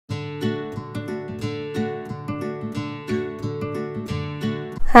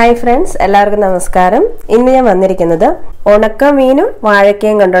Hi friends, എല്ലാവർക്കും നമസ്കാരം. ഇന്ന് ഞാൻ വന്നിരിക്കുന്നത് ഉണക്ക മീനും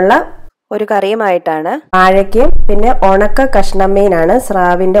വാഴക്കയും കൊണ്ടുള്ള ഒരു കറിയുമായിട്ടാണ്. വാഴക്കയും പിന്നെ ഉണക്ക കഷ്ണം മീനാണ്,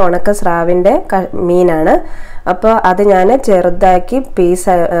 ഉണക്ക സ്രാവിൻ്റെ മീനാണ്. അപ്പോൾ അത് ഞാൻ ചെറുതാക്കി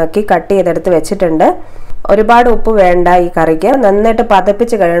പീസാക്കി കട്ട് ചെയ്തെടുത്ത് വെച്ചിട്ടുണ്ട്. ഒരുപാട് ഉപ്പ് വേണ്ട ഈ കറിക്ക്, നന്നായിട്ട്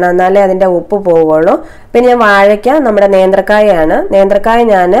പതപ്പിച്ച് കഴിയണം, എന്നാലേ അതിൻ്റെ ഉപ്പ് പോവുകയുള്ളൂ. പിന്നെ ഞാൻ വാഴയ്ക്ക നമ്മുടെ നേന്ത്രക്കായാണ്. നേന്ത്രക്കായ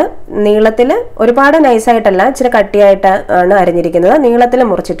ഞാൻ നീളത്തിൽ, ഒരുപാട് നൈസായിട്ടല്ല, ഇച്ചിരി കട്ടിയായിട്ട് ആണ് അരിഞ്ഞിരിക്കുന്നത്. നീളത്തിൽ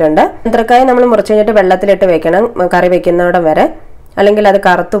മുറിച്ചിട്ടുണ്ട്. നേന്ത്രക്കായ നമ്മൾ മുറിച്ച് കഴിഞ്ഞിട്ട് വെള്ളത്തിലിട്ട് വെക്കണം കറി വെക്കുന്നിടം വരെ, അല്ലെങ്കിൽ അത്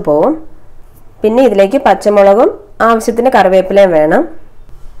കറുത്തു പോവും. പിന്നെ ഇതിലേക്ക് പച്ചമുളകും ആവശ്യത്തിന് കറിവേപ്പിലയും വേണം.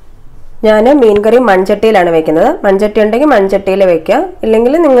 ഞാൻ മീൻകറി മൺചട്ടിയിലാണ് വെക്കുന്നത്. മൺചട്ടി ഉണ്ടെങ്കിൽ മൺചട്ടിയിൽ വെക്കുക,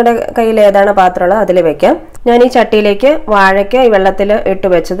 ഇല്ലെങ്കിൽ നിങ്ങളുടെ കയ്യിൽ ഏതാണ് പാത്രമുള്ളത് അതിൽ വെക്കാം. ഞാൻ ഈ ചട്ടിയിലേക്ക് വാഴയ്ക്ക ഈ വെള്ളത്തിൽ ഇട്ട്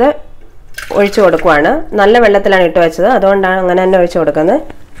വെച്ചത് ഒഴിച്ചു കൊടുക്കുവാണ്. നല്ല വെള്ളത്തിലാണ് ഇട്ട് വെച്ചത്, അതുകൊണ്ടാണ് അങ്ങനെ തന്നെ ഒഴിച്ചു കൊടുക്കുന്നത്.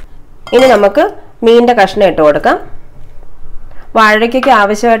 ഇനി നമുക്ക് മീനിൻ്റെ കഷ്ണം ഇട്ട് കൊടുക്കാം. വാഴയ്ക്കയ്ക്ക്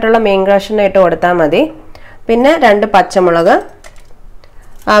ആവശ്യമായിട്ടുള്ള മീൻ കഷ്ണം ഇട്ട് കൊടുത്താൽ മതി. പിന്നെ 2 പച്ചമുളക്,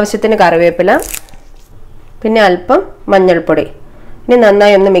 ആവശ്യത്തിന് കറിവേപ്പില, പിന്നെ അല്പം മഞ്ഞൾപ്പൊടി. ഇനി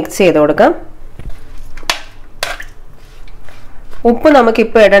നന്നായി ഒന്ന് മിക്സ് ചെയ്ത് കൊടുക്കാം. ഉപ്പ്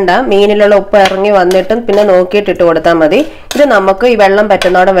നമുക്കിപ്പോൾ ഇടണ്ട, മീനിലുള്ള ഉപ്പ് ഇറങ്ങി വന്നിട്ട് പിന്നെ നോക്കിയിട്ട് ഇട്ട് കൊടുത്താൽ മതി. ഇത് നമുക്ക് ഈ വെള്ളം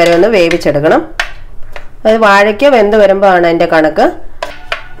പറ്റുന്നോടെ വരെ ഒന്ന് വേവിച്ചെടുക്കണം. അത് വാഴയ്ക്ക വെന്ത് വരുമ്പോൾ ആണ് അതിൻ്റെ കണക്ക്.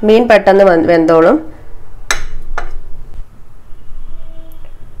 മീൻ പെട്ടെന്ന് വെന്തോളും.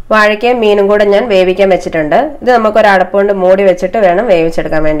 വാഴയ്ക്കയും മീനും കൂടെ ഞാൻ വേവിക്കാൻ വെച്ചിട്ടുണ്ട്. ഇത് നമുക്കൊരു അടപ്പ് കൊണ്ട് മൂടി വെച്ചിട്ട് വേണം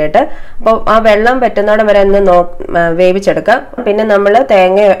വേവിച്ചെടുക്കാൻ വേണ്ടിയിട്ട്. അപ്പോൾ ആ വെള്ളം പറ്റുന്നോടെ വരെ ഒന്ന് വേവിച്ചെടുക്കാം. പിന്നെ നമ്മൾ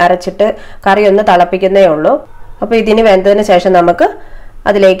തേങ്ങ അരച്ചിട്ട് കറി ഒന്ന് തിളപ്പിക്കുന്നേ ഉള്ളൂ. അപ്പോൾ ഇതിന് വെന്തതിന് ശേഷം നമുക്ക്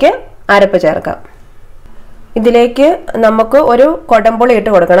അതിലേക്ക് അരപ്പ് ചേർക്കാം. ഇതിലേക്ക് നമുക്ക് ഒരു കൊടംപുളി ഇട്ട്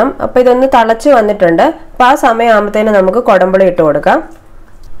കൊടുക്കണം. അപ്പോൾ ഇതൊന്ന് തിളച്ച് വന്നിട്ടുണ്ട്. അപ്പോൾ ആ സമയമാകുമ്പോഴത്തേന് നമുക്ക് കൊടംപുളി ഇട്ട് കൊടുക്കാം.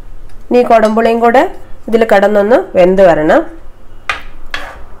 ഇനി കൊടംപുളിയും കൂടെ ഇതിൽ കിടന്നൊന്ന് വെന്ത് വരണം.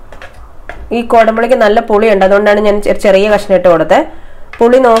 ഈ കോടമ്പുളിക്ക് നല്ല പുളിയുണ്ട്, അതുകൊണ്ടാണ് ഞാൻ ചെറിയ കഷ്ണം ഇട്ട് കൊടുത്തത്.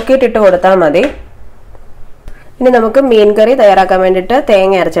 പുളി നോക്കിയിട്ട് ഇട്ട് കൊടുത്താൽ മതി. ഇനി നമുക്ക് മീൻ കറി തയ്യാറാക്കാൻ വേണ്ടിയിട്ട്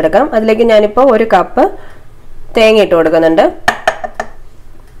തേങ്ങ അരച്ചെടുക്കാം. അതിലേക്ക് ഞാനിപ്പോൾ 1 കപ്പ് തേങ്ങ ഇട്ട് കൊടുക്കുന്നുണ്ട്.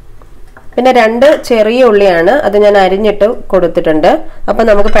 പിന്നെ 2 ചെറിയ ഉള്ളിയാണ്, അത് ഞാൻ അരിഞ്ഞിട്ട് കൊടുത്തിട്ടുണ്ട്. അപ്പം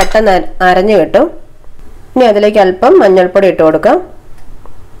നമുക്ക് പെട്ടെന്ന് അരഞ്ഞു കിട്ടും. ഇനി അതിലേക്ക് അല്പം മഞ്ഞൾപ്പൊടി ഇട്ട് കൊടുക്കാം.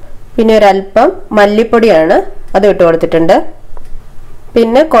 പിന്നെ ഒരല്പം മല്ലിപ്പൊടിയാണ്, അത് ഇട്ട് കൊടുത്തിട്ടുണ്ട്.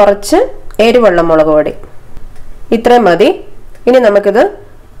 പിന്നെ കുറച്ച് എരിവുള്ള മുളക് പൊടി, ഇത്രയും മതി. ഇനി നമുക്കിത്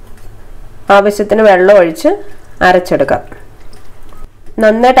ആവശ്യത്തിന് വെള്ളം ഒഴിച്ച് അരച്ചെടുക്കാം.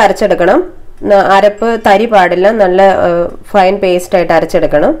 നന്നായിട്ട് അരച്ചെടുക്കണം. അരപ്പ് തരി പാടില്ല, നല്ല ഫൈൻ പേസ്റ്റായിട്ട്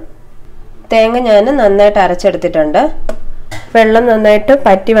അരച്ചെടുക്കണം. തേങ്ങ ഞാൻ നന്നായിട്ട് അരച്ചെടുത്തിട്ടുണ്ട്. വെള്ളം നന്നായിട്ട്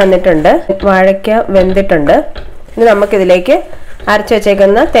പറ്റി വന്നിട്ടുണ്ട്. വാഴയ്ക്ക വെന്തിട്ടുണ്ട്. ഇനി നമുക്കിതിലേക്ക് അരച്ച്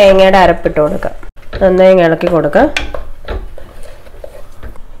വെച്ചേക്കുന്ന തേങ്ങയുടെ അരപ്പിട്ട് കൊടുക്കാം. നന്നായി ഇളക്കി കൊടുക്കാം.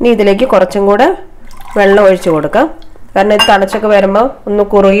 ഇനി ഇതിലേക്ക് കുറച്ചും കൂടെ വെള്ളം ഒഴിച്ച് കൊടുക്കാം, കാരണം ഇത് തിളച്ചൊക്കെ വരുമ്പോൾ ഒന്ന്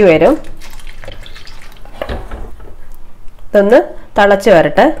കുറുകി വരും. ഇതൊന്ന് തിളച്ച്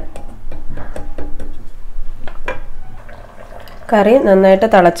വരട്ടെ. കറി നന്നായിട്ട്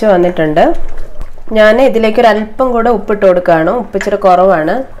തിളച്ച് വന്നിട്ടുണ്ട്. ഞാൻ ഇതിലേക്ക് ഒരല്പം കൂടെ ഉപ്പിട്ട് കൊടുക്കുകയാണ്. ഉപ്പ് ഇച്ചിരി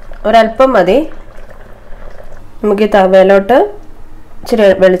കുറവാണ്, ഒരല്പം മതി. നമുക്ക് ഈ തവയിലോട്ട്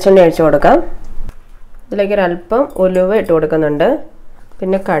ഇച്ചിരി വെളിച്ചെണ്ണ ഒഴിച്ച് കൊടുക്കാം. ഇതിലേക്ക് ഒരല്പം ഉലുവ ഇട്ട് കൊടുക്കുന്നുണ്ട്.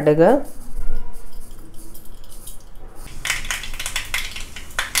 പിന്നെ കടുക്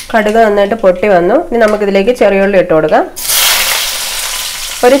നന്നായിട്ട് പൊട്ടി വന്നു. ഇനി നമുക്കിതിലേക്ക് ചെറിയുള്ളി ഇട്ട് കൊടുക്കാം.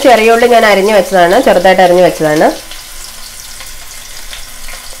 ഒരു ചെറിയുള്ളി ഞാൻ അരിഞ്ഞു വെച്ചതാണ്, ചെറുതായിട്ട് അരിഞ്ഞു വെച്ചതാണ്.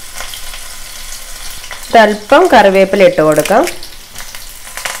 ഒരല്പം കറിവേപ്പില ഇട്ട് കൊടുക്കാം.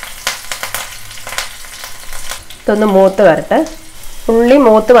 ഇതൊന്ന് മൂത്ത് വരട്ടെ. ഉള്ളി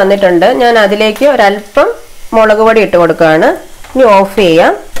മൂത്ത് വന്നിട്ടുണ്ട്. ഞാൻ അതിലേക്ക് ഒരല്പം മുളക് പൊടി ഇട്ട് കൊടുക്കുകയാണ്. ഇനി ഓഫ്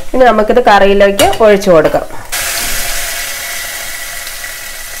ചെയ്യാം. ഇനി നമുക്കിത് കറിയിലേക്ക് ഒഴിച്ചു കൊടുക്കാം.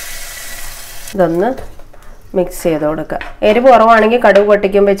 ഇതൊന്ന് മിക്സ് ചെയ്ത് കൊടുക്കാം. എരിവ് കുറവാണെങ്കിൽ കടുക്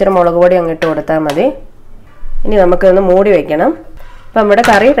പൊട്ടിക്കുമ്പോൾ ഇച്ചിരി മുളക് പൊടി അങ്ങിട്ട് കൊടുത്താൽ മതി. ഇനി നമുക്കിതൊന്ന് മൂടി വയ്ക്കണം. അപ്പം നമ്മുടെ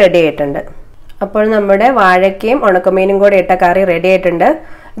കറി റെഡി ആയിട്ടുണ്ട്. അപ്പോൾ നമ്മുടെ വാഴയ്ക്കയും ഉണക്കമീനും കൂടെ ഇട്ട കറി റെഡി ആയിട്ടുണ്ട്.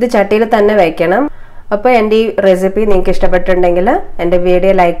 ഇത് ചട്ടിയിൽ തന്നെ വയ്ക്കണം. അപ്പോൾ എൻ്റെ ഈ റെസിപ്പി നിങ്ങൾക്ക് ഇഷ്ടപ്പെട്ടിട്ടുണ്ടെങ്കിൽ എൻ്റെ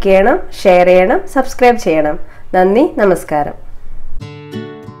വീഡിയോ ലൈക്ക് ചെയ്യണം, ഷെയർ ചെയ്യണം, സബ്സ്ക്രൈബ് ചെയ്യണം. നന്ദി, നമസ്കാരം.